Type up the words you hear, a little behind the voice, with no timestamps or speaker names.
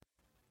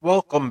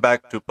Welcome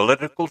back to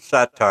Political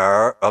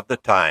Satire of the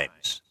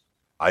Times.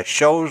 Our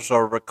shows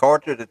are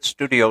recorded at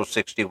Studio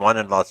 61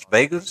 in Las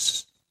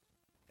Vegas,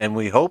 and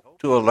we hope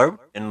to alert,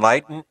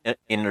 enlighten,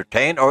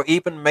 entertain, or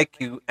even make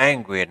you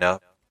angry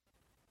enough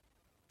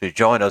to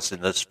join us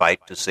in this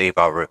fight to save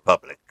our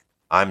republic.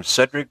 I'm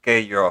Cedric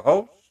Gay, your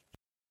host,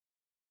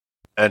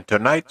 and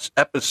tonight's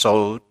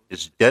episode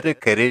is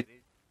dedicated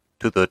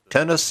to the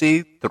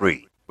Tennessee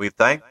Three. We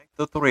thank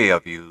the three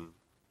of you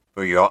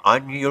for your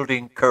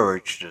unyielding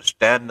courage to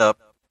stand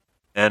up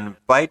and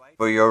fight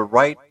for your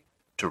right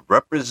to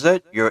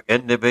represent your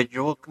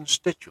individual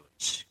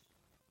constituents.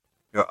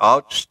 Your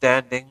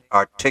outstanding,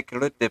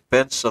 articulate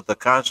defense of the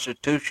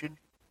Constitution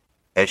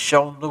has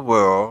shown the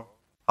world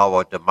how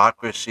a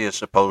democracy is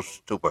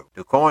supposed to work.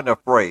 To coin a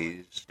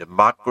phrase,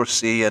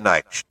 democracy in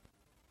action.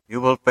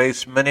 You will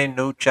face many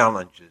new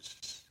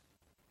challenges,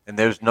 and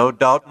there's no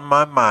doubt in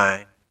my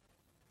mind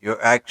your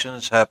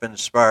actions have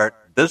inspired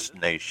this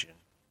nation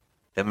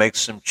to make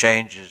some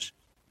changes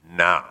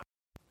now.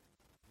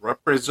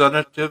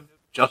 Representative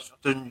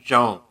Justin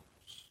Jones.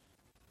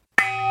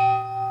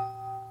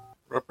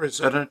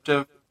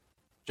 Representative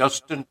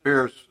Justin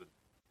Pearson.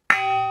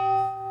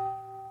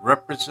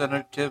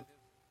 Representative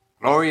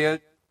Gloria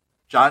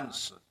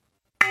Johnson.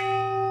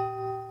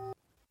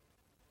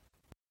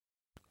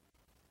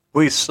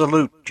 We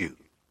salute you.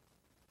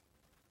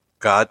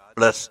 God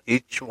bless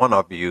each one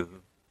of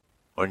you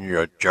on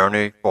your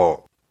journey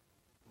forward.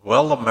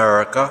 Well,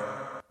 America,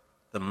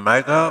 the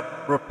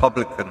MAGA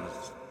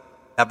Republicans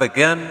have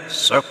again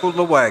circled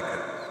the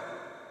wagons.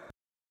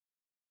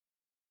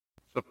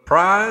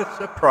 Surprise,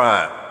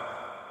 surprise.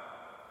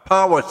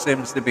 Power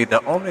seems to be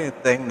the only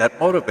thing that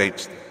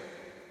motivates them.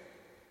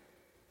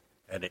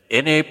 And at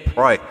any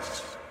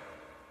price.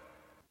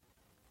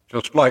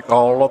 Just like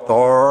all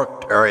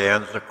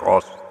authoritarians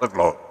across the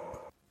globe.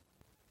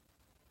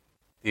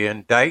 The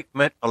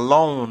indictment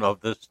alone of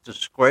this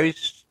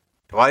disgraced,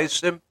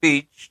 twice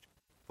impeached,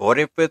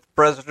 45th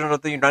President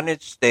of the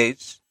United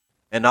States,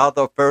 and now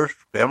the first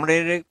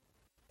criminally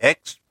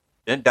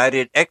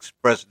indicted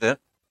ex-president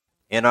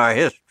in our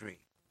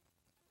history,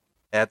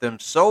 have them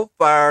so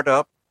fired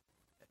up,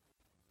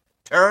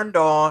 turned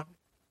on,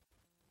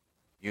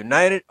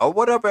 united, or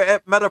whatever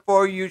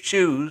metaphor you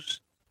choose,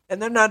 and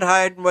they're not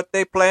hiding what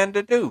they plan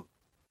to do.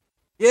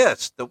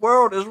 Yes, the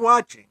world is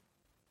watching.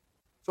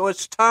 So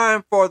it's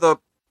time for the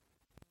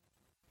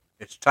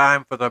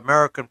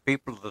American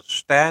people to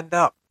stand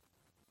up.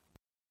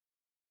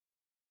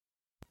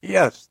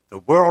 Yes, the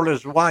world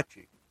is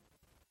watching.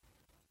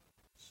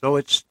 So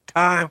it's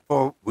time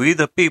for we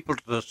the people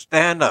to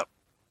stand up.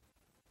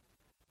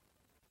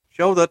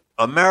 Show that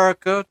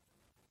America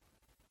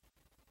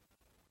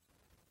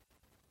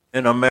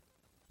in America,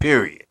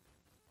 period.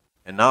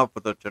 And now for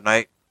the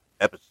tonight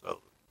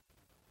episode,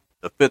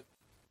 the Fifth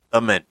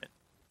Amendment.